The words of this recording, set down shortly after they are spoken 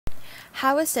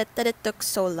How is it that it took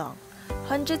so long,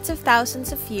 hundreds of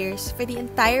thousands of years, for the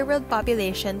entire world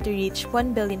population to reach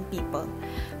 1 billion people,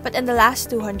 but in the last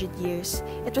 200 years,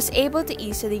 it was able to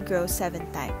easily grow 7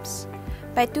 times?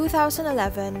 By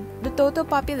 2011, the total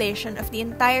population of the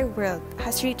entire world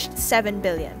has reached 7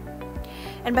 billion.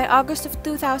 And by August of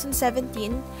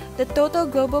 2017, the total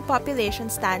global population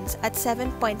stands at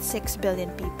 7.6 billion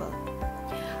people.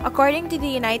 According to the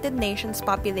United Nations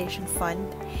Population Fund,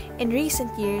 in recent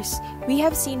years, we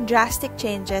have seen drastic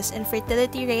changes in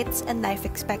fertility rates and life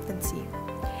expectancy.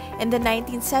 In the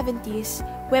 1970s,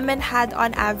 women had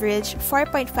on average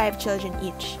 4.5 children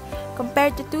each,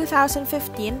 compared to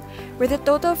 2015, where the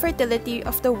total fertility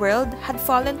of the world had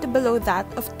fallen to below that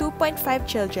of 2.5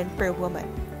 children per woman.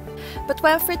 But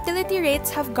while fertility rates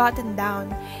have gotten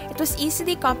down, it was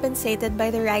easily compensated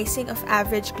by the rising of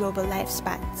average global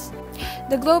lifespans.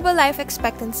 The global life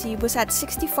expectancy was at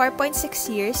 64.6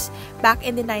 years back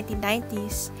in the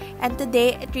 1990s, and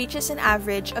today it reaches an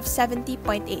average of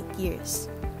 70.8 years.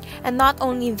 And not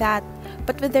only that,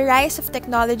 but with the rise of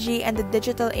technology and the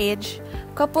digital age,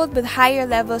 coupled with higher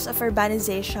levels of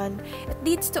urbanization, it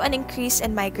leads to an increase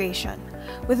in migration,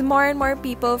 with more and more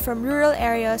people from rural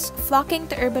areas flocking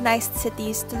to urbanized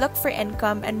cities to look for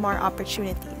income and more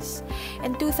opportunities.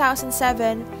 In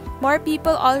 2007, more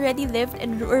people already lived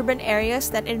in urban areas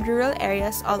than in rural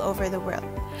areas all over the world.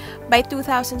 By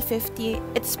 2050,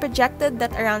 it's projected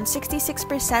that around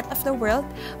 66% of the world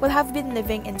will have been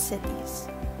living in cities.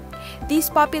 These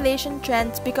population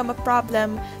trends become a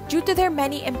problem due to their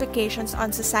many implications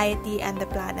on society and the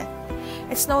planet.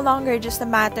 It's no longer just a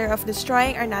matter of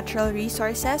destroying our natural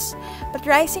resources, but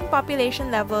rising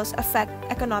population levels affect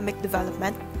economic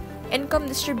development, income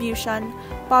distribution,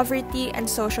 poverty, and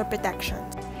social protection,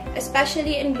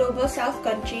 especially in global south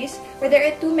countries where there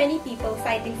are too many people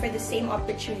fighting for the same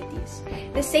opportunities,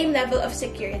 the same level of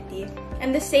security,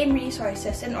 and the same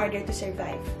resources in order to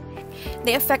survive.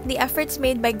 They affect the efforts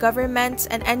made by governments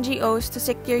and NGOs to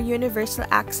secure universal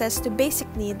access to basic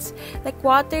needs like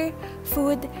water,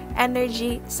 food,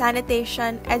 energy,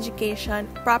 sanitation, education,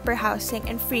 proper housing,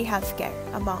 and free healthcare,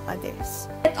 among others.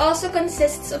 It also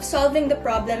consists of solving the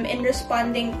problem in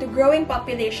responding to growing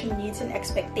population needs and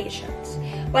expectations,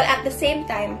 while at the same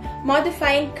time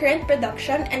modifying current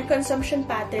production and consumption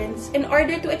patterns in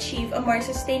order to achieve a more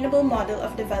sustainable model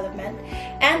of development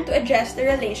and to address the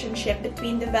relationship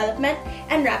between development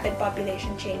and rapid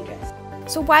population changes.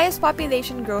 So why is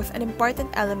population growth an important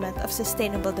element of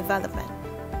sustainable development?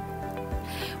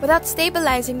 Without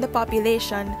stabilizing the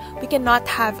population, we cannot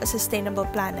have a sustainable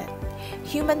planet.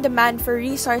 Human demand for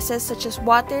resources such as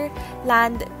water,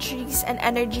 land, trees, and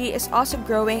energy is also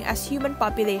growing as human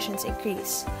populations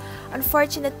increase.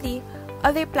 Unfortunately,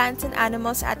 other plants and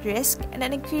animals at risk and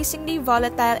an increasingly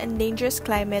volatile and dangerous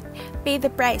climate pay the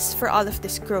price for all of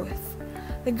this growth.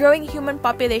 The growing human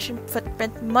population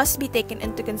footprint must be taken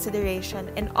into consideration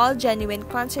in all genuine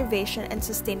conservation and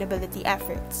sustainability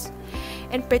efforts.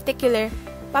 In particular,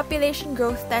 population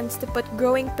growth tends to put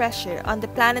growing pressure on the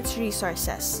planet's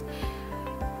resources,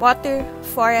 water,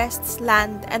 forests,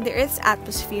 land, and the Earth's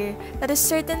atmosphere that is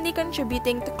certainly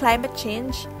contributing to climate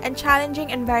change and challenging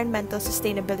environmental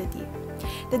sustainability.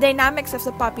 The dynamics of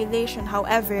the population,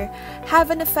 however,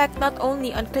 have an effect not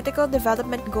only on critical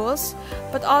development goals,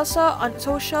 but also on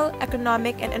social,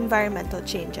 economic, and environmental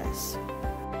changes.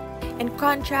 In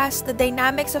contrast, the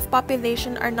dynamics of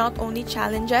population are not only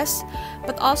challenges,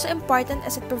 but also important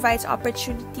as it provides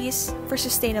opportunities for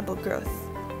sustainable growth.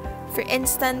 For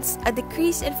instance, a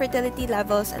decrease in fertility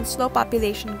levels and slow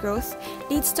population growth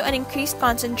leads to an increased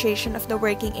concentration of the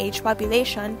working age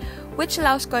population, which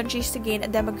allows countries to gain a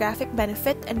demographic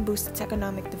benefit and boost its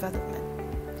economic development.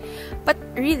 But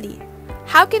really,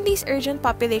 how can these urgent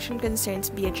population concerns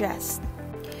be addressed?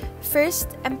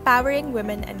 First, empowering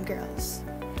women and girls.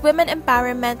 Women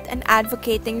empowerment and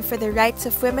advocating for the rights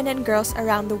of women and girls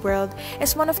around the world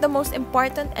is one of the most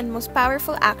important and most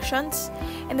powerful actions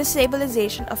in the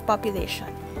stabilization of population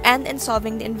and in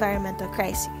solving the environmental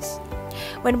crises.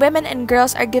 When women and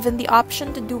girls are given the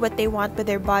option to do what they want with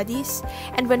their bodies,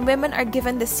 and when women are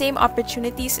given the same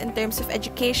opportunities in terms of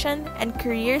education and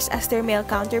careers as their male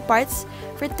counterparts,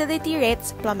 fertility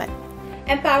rates plummet.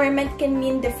 Empowerment can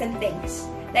mean different things,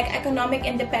 like economic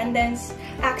independence,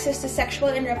 access to sexual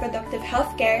and reproductive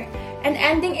health care, and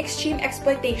ending extreme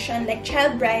exploitation like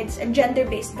child brides and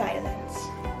gender-based violence.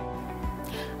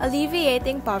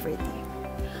 Alleviating poverty.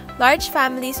 Large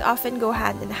families often go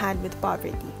hand in hand with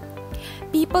poverty.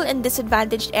 People in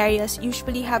disadvantaged areas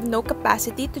usually have no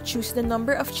capacity to choose the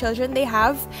number of children they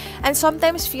have and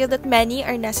sometimes feel that many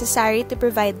are necessary to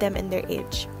provide them in their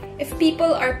age. If people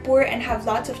are poor and have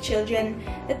lots of children,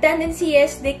 the tendency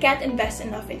is they can't invest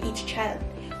enough in each child,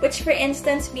 which for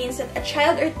instance means that a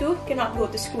child or two cannot go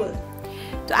to school.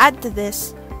 To add to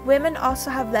this, women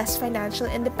also have less financial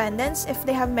independence if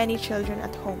they have many children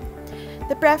at home.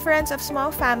 The preference of small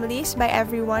families by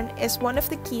everyone is one of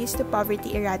the keys to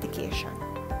poverty eradication.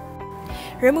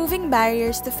 Removing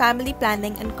barriers to family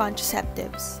planning and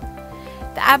contraceptives.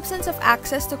 The absence of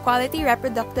access to quality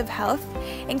reproductive health,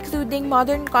 including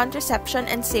modern contraception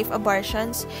and safe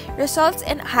abortions, results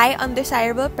in high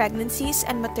undesirable pregnancies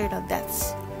and maternal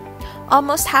deaths.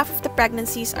 Almost half of the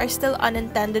pregnancies are still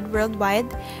unintended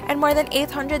worldwide, and more than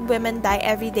 800 women die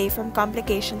every day from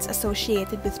complications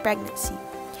associated with pregnancy.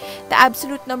 The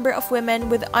absolute number of women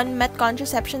with unmet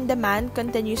contraception demand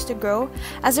continues to grow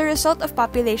as a result of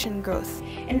population growth.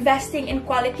 Investing in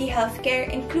quality healthcare,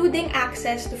 including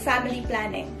access to family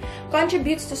planning,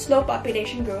 contributes to slow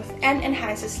population growth and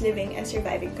enhances living and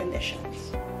surviving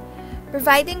conditions.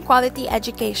 Providing quality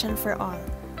education for all.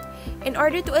 In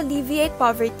order to alleviate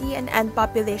poverty and end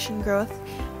population growth,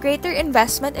 greater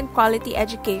investment in quality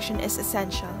education is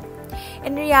essential.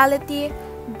 In reality,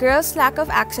 girls' lack of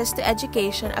access to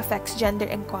education affects gender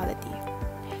inequality.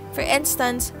 For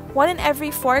instance, 1 in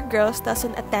every 4 girls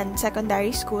doesn't attend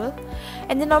secondary school,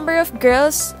 and the number of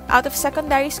girls out of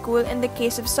secondary school in the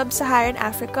case of sub-Saharan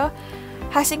Africa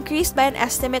has increased by an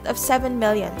estimate of 7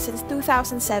 million since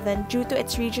 2007 due to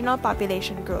its regional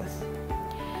population growth.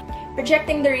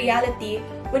 Projecting the reality,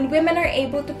 when women are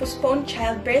able to postpone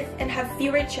childbirth and have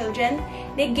fewer children,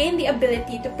 they gain the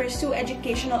ability to pursue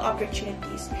educational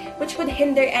opportunities, which would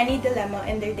hinder any dilemma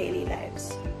in their daily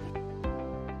lives.